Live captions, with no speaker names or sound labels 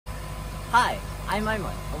Hi, I'm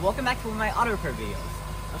EyeOnAiman, and welcome back to one of my auto repair videos.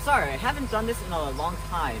 I'm sorry, I haven't done this in a long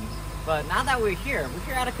time, but now that we're here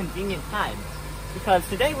at a convenient time. Because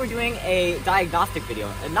today we're doing a diagnostic video,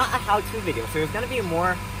 and not a how-to video, so there's going to be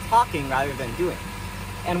more talking rather than doing.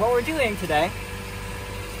 And what we're doing today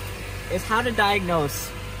is how to diagnose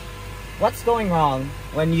what's going wrong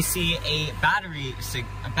when you see a battery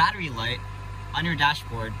light on your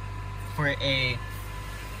dashboard for a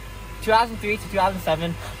 2003 to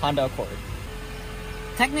 2007 Honda Accord.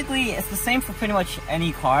 Technically, it's the same for pretty much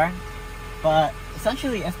any car, but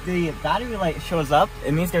essentially if the battery light shows up,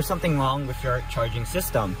 it means there's something wrong with your charging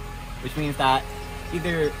system, which means that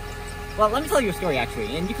well, let me tell you a story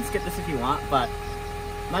actually, and you can skip this if you want, but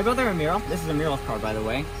my brother Amiro, this is Amiro's car by the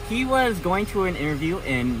way, he was going to an interview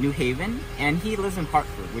in New Haven, and he lives in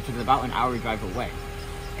Hartford, which is about an hour drive away.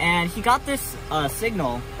 And he got this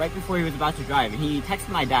signal right before he was about to drive, and he texted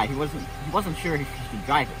my dad. He wasn't sure if he should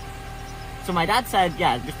drive it. So my dad said,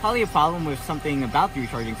 yeah, there's probably a problem with something about the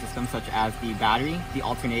recharging system, such as the battery, the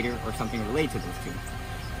alternator, or something related to those two.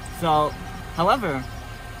 So, however,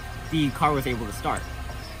 the car was able to start.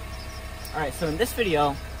 Alright, so in this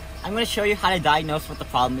video, I'm going to show you how to diagnose what the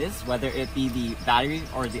problem is, whether it be the battery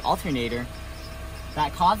or the alternator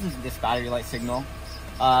that causes this battery light signal.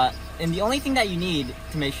 And the only thing that you need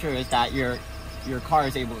to make sure is that your car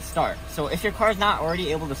is able to start. So if your car is not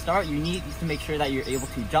already able to start, you need to make sure that you're able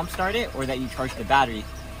to jump start it, or that you charge the battery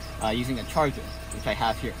using a charger, which I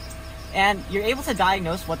have here. And you're able to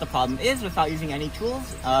diagnose what the problem is without using any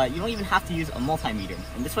tools. You don't even have to use a multimeter.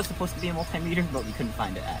 And this was supposed to be a multimeter, but we couldn't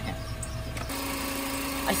find it at hand.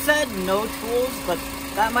 I said no tools, but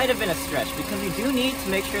that might have been a stretch, because you do need to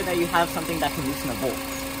make sure that you have something that can loosen a bolt.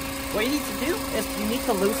 What you need to do is you need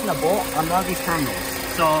to loosen a bolt on one of these terminals.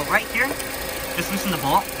 So right here, just loosen the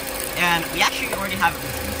bolt, and we actually already have it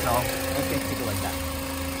loosened, so let's just take it like that.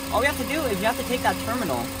 All we have to do is you have to take that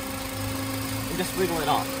terminal and just wiggle it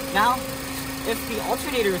off. Now, if the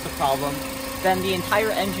alternator is the problem, then the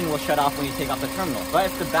entire engine will shut off when you take off the terminal. But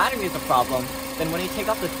if the battery is the problem, then when you take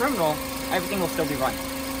off the terminal, everything will still be running.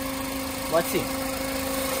 Let's see.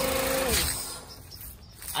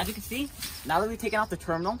 As you can see, now that we've taken off the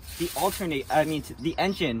terminal, the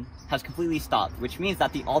engine has completely stopped, which means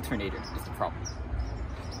that the alternator is the problem.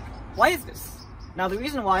 Why is this? Now the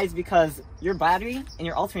reason why is because your battery and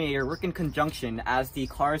your alternator work in conjunction as the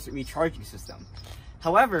car's recharging system.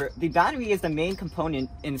 However, the battery is the main component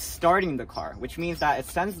in starting the car, which means that it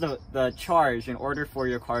sends the charge in order for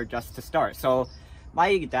your car just to start. So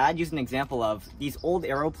my dad used an example of these old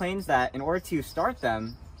aeroplanes that in order to start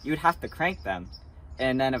them, you would have to crank them.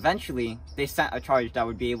 And then eventually, they sent a charge that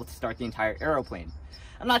would be able to start the entire aeroplane.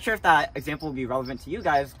 I'm not sure if that example will be relevant to you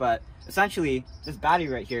guys, but essentially, this battery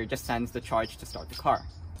right here just sends the charge to start the car.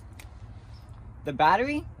 The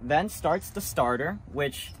battery then starts the starter,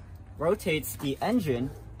 which rotates the engine,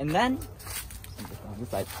 and then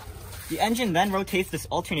the engine then rotates this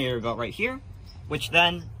alternator belt right here, which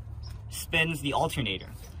then spins the alternator.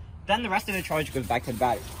 Then the rest of the charge goes back to the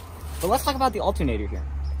battery. But let's talk about the alternator here.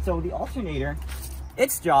 So the alternator,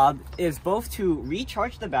 its job is both to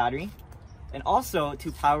recharge the battery and also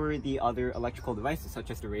to power the other electrical devices such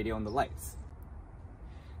as the radio and the lights.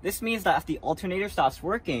 This means that if the alternator stops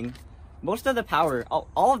working, most of the power,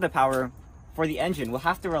 all of the power for the engine will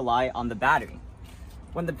have to rely on the battery.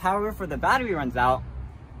 When the power for the battery runs out,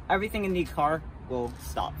 everything in the car will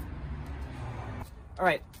stop.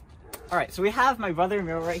 Alright, so we have my brother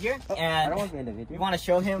Miro right here, and we want to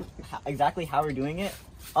show him exactly how we're doing it.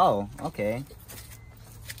 Oh, okay.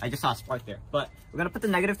 I just saw a spark there. But we're going to put the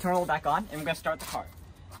negative terminal back on, and we're going to start the car.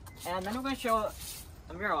 And then we're going to show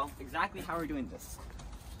Amiro exactly how we're doing this.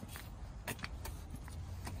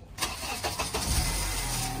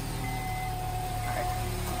 Alright.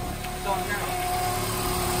 So Amiro,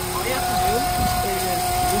 all you have to do is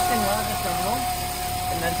loosen one of the terminals,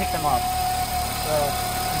 and then take them off. So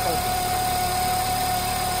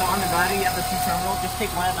on the battery, you have the two terminals, just take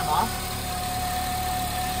one of them off.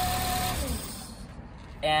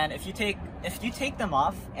 And if you take them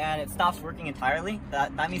off and it stops working entirely,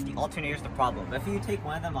 that means the alternator is the problem. But if you take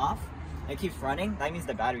one of them off and it keeps running, that means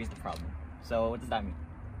the battery is the problem. So what does that mean?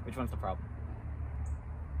 Which one's the problem?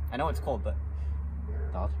 I know it's cold, but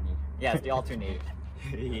the alternator. Yeah, it's the alternator.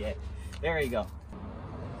 Yeah, there you go.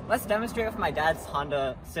 Let's demonstrate with my dad's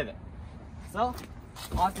Honda Civic. So all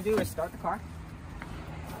I have to do is start the car.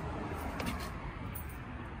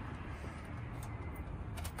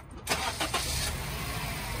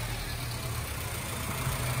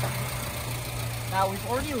 Now we've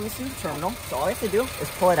already loosened the terminal, so all you have to do is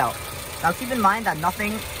pull it out. Now keep in mind that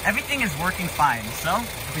everything is working fine. So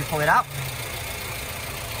if we pull it out,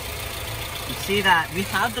 you see that we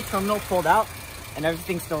have the terminal pulled out and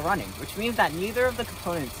everything's still running, which means that neither of the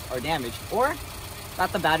components are damaged or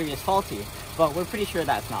that the battery is faulty, but we're pretty sure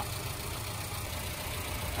that's not.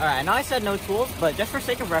 Alright, I know I said no tools, but just for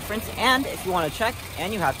sake of reference, and if you want to check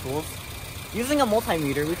and you have tools, using a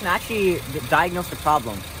multimeter, we can actually diagnose the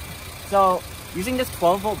problem. So, using this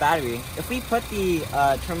 12-volt battery, if we put the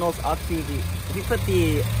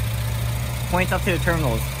points up to the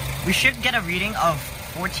terminals, we should get a reading of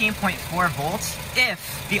 14.4 volts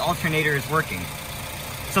if the alternator is working.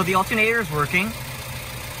 So the alternator is working,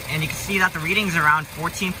 and you can see that the reading is around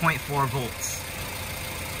 14.4 volts.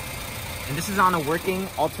 And this is on a working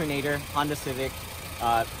alternator, Honda Civic,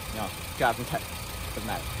 doesn't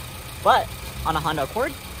matter. But on a Honda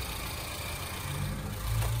Accord,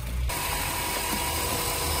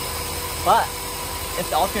 but if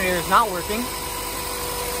the alternator is not working,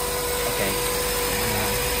 okay.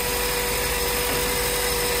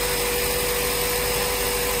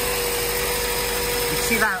 You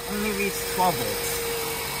see that it only reads 12 volts.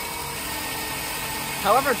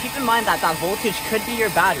 However, keep in mind that voltage could be your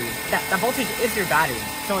battery. That voltage is your battery,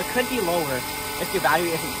 so it could be lower if your battery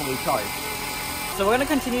isn't fully charged. So we're going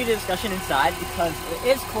to continue the discussion inside because it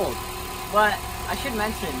is cold. But I should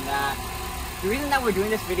mention that the reason that we're doing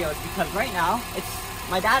this video is because right now,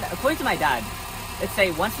 according to my dad, it's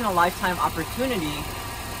a once-in-a-lifetime opportunity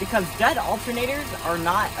because dead alternators are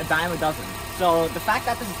not a dime a dozen. So the fact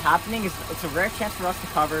that this is happening it's a rare chance for us to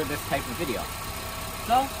cover this type of video.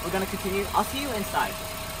 So, we're going to continue. I'll see you inside.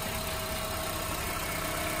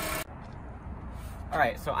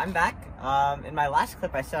 Alright, so I'm back. In my last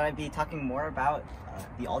clip, I said I'd be talking more about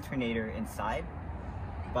the alternator inside.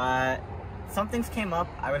 But some things came up.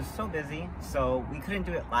 I was so busy, so we couldn't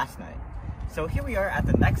do it last night. So here we are at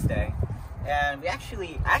the next day. And I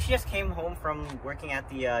actually just came home from working at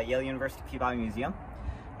the Yale University Peabody Museum.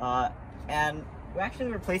 And we're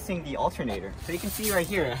actually replacing the alternator. So you can see right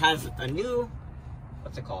here, it has a new...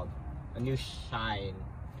 what's it called? A new shine.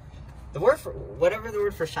 Whatever the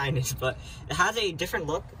word for shine is, but it has a different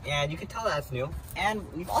look, and you can tell that it's new. And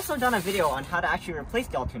we've also done a video on how to actually replace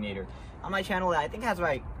the alternator on my channel that I think has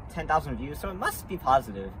like 10,000 views, so it must be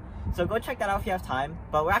positive. So go check that out if you have time.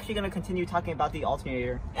 But we're actually going to continue talking about the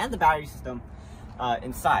alternator and the battery system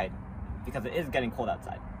inside, because it is getting cold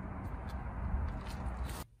outside.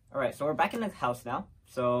 Alright, so we're back in the house now.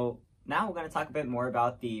 So now we're going to talk a bit more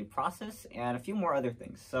about the process and a few more other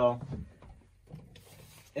things. So,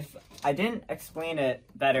 if I didn't explain it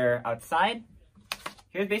better outside,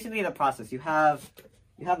 here's basically the process. You have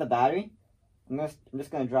the battery. I'm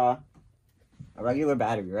just going to draw a regular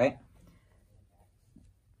battery, right?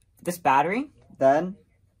 This battery then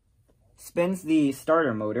spins the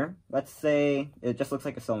starter motor. Let's say it just looks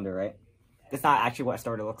like a cylinder, right? It's not actually what a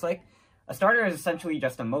starter looks like. A starter is essentially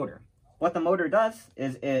just a motor. What the motor does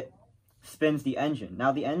is it spins the engine.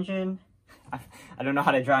 Now the engine, I don't know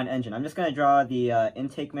how to draw an engine. I'm just going to draw the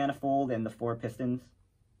intake manifold and the 4 pistons.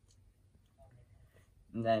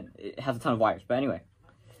 And then it has a ton of wires. But anyway,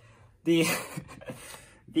 the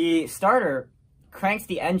starter cranks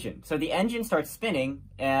the engine. So the engine starts spinning,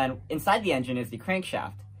 and inside the engine is the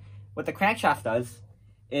crankshaft. What the crankshaft does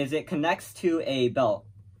is it connects to a belt.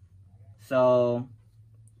 So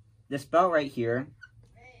this belt right here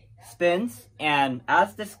spins, and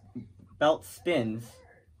as this belt spins,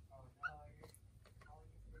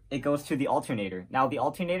 it goes to the alternator. Now the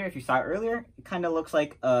alternator, if you saw it earlier, it kind of looks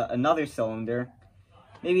like another cylinder.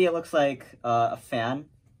 Maybe it looks like a fan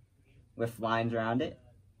with lines around it.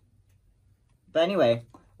 But anyway,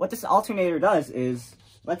 what this alternator does is,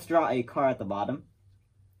 let's draw a car at the bottom.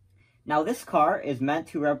 Now this car is meant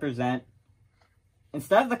to represent,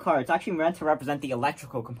 instead of the car, it's actually meant to represent the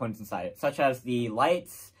electrical components inside it, such as the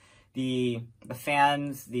lights, the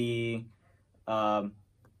fans, those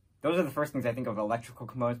are the first things I think of electrical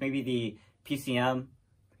components. Maybe the PCM,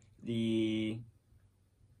 maybe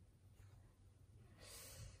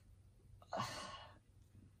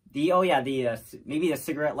the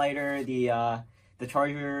cigarette lighter, the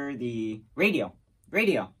charger, the radio.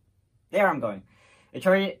 There I'm going.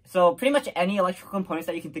 So pretty much any electrical components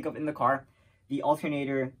that you can think of in the car, the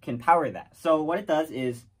alternator can power that. So what it does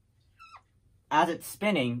is, as it's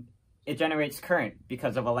spinning, it generates current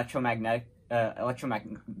because of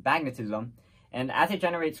electromagnetism, and as it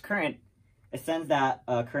generates current, it sends that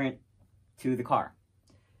current to the car.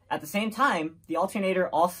 At the same time, the alternator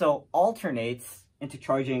also alternates into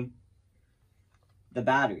charging the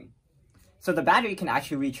battery. So the battery can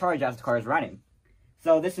actually recharge as the car is running.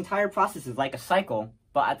 So this entire process is like a cycle,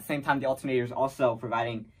 but at the same time, the alternator is also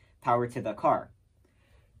providing power to the car.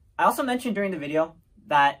 I also mentioned during the video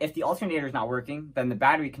that if the alternator is not working, then the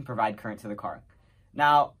battery can provide current to the car.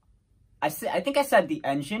 Now, I think I said the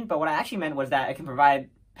engine, but what I actually meant was that it can provide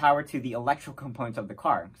power to the electrical components of the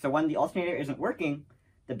car. So when the alternator isn't working,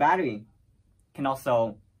 the battery can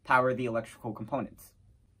also power the electrical components.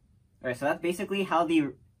 Alright, so that's basically how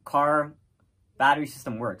the car battery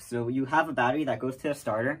system works. So you have a battery that goes to a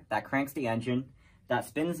starter, that cranks the engine, that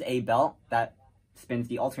spins a belt, that spins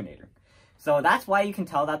the alternator. So that's why you can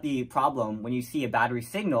tell that the problem when you see a battery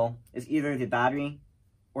signal is either the battery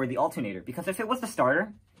or the alternator. Because if it was the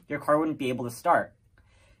starter, your car wouldn't be able to start.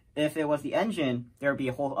 If it was the engine, there would be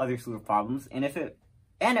a whole other slew of problems. And it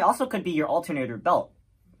also could be your alternator belt.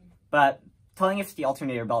 But telling if it's the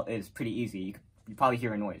alternator belt is pretty easy. You probably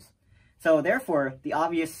hear a noise. So therefore, the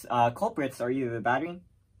obvious culprits are either the battery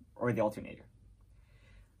or the alternator.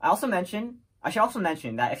 I should also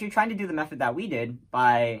mention that if you're trying to do the method that we did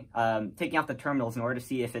by taking out the terminals in order to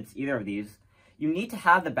see if it's either of these, you need to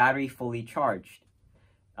have the battery fully charged.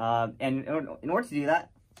 And in order to do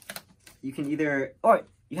that, you can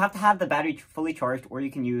you have to have the battery fully charged, or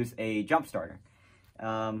you can use a jump starter.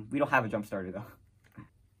 We don't have a jump starter though.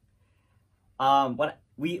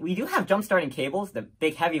 We do have jump starting cables, the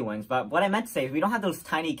big heavy ones, but what I meant to say is we don't have those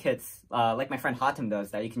tiny kits like my friend Hatem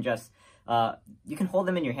does that you can just you can hold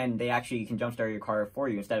them in your hand and you can jump start your car for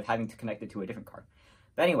you instead of having to connect it to a different car.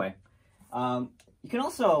 But anyway, you can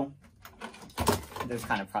also, there's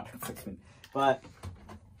kind of product placement, but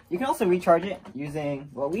you can also recharge it using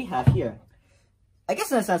what we have here. I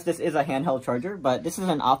guess in a sense this is a handheld charger, but this is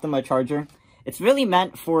an Optima charger. It's really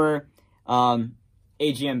meant for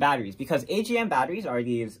AGM batteries, because AGM batteries are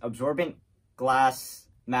these absorbent glass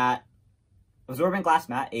matte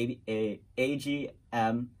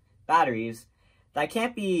AGM batteries that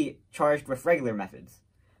can't be charged with regular methods.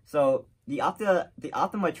 So the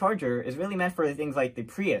Optima charger is really meant for things like the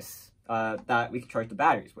Prius that we can charge the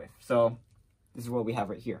batteries with. So this is what we have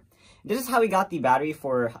right here. This is how we got the battery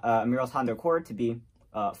for Amiral's Honda Accord to be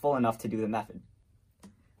full enough to do the method.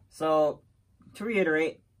 So to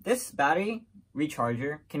reiterate, this battery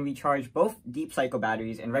recharger can recharge both deep cycle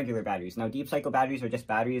batteries and regular batteries. Now, deep cycle batteries are just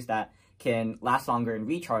batteries that can last longer and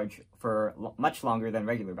recharge for much longer than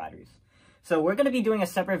regular batteries. So we're going to be doing a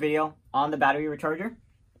separate video on the battery recharger,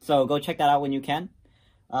 so go check that out when you can.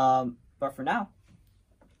 But for now,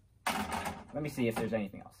 let me see if there's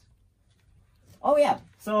anything else. Oh yeah,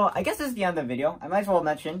 so I guess this is the end of the video. I might as well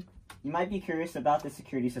mention, you might be curious about the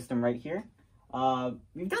security system right here.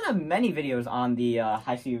 We've done many videos on the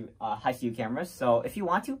high CU cameras, so if you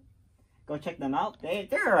want to, go check them out.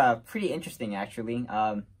 They're pretty interesting, actually.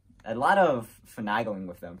 A lot of finagling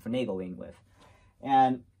with,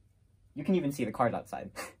 and you can even see the cars outside.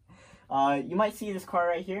 You might see this car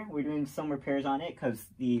right here. We're doing some repairs on it because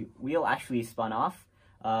the wheel actually spun off.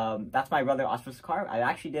 That's my brother Oscar's car. I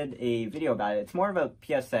actually did a video about it. It's more of a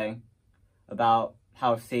PSA about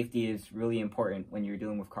how safety is really important when you're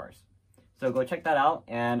dealing with cars. So go check that out,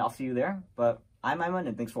 and I'll see you there. But I'm EyeOnAiman,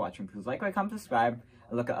 and thanks for watching. Please like, comment, subscribe,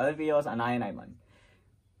 and look at other videos on EyeOnAiman.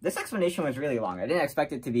 This explanation was really long. I didn't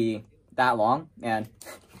expect it to be that long, and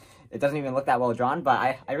it doesn't even look that well drawn, but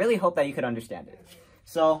I really hope that you could understand it.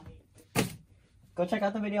 So go check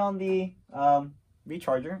out the video on the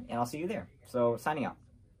recharger, and I'll see you there. So signing out.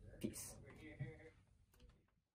 Peace.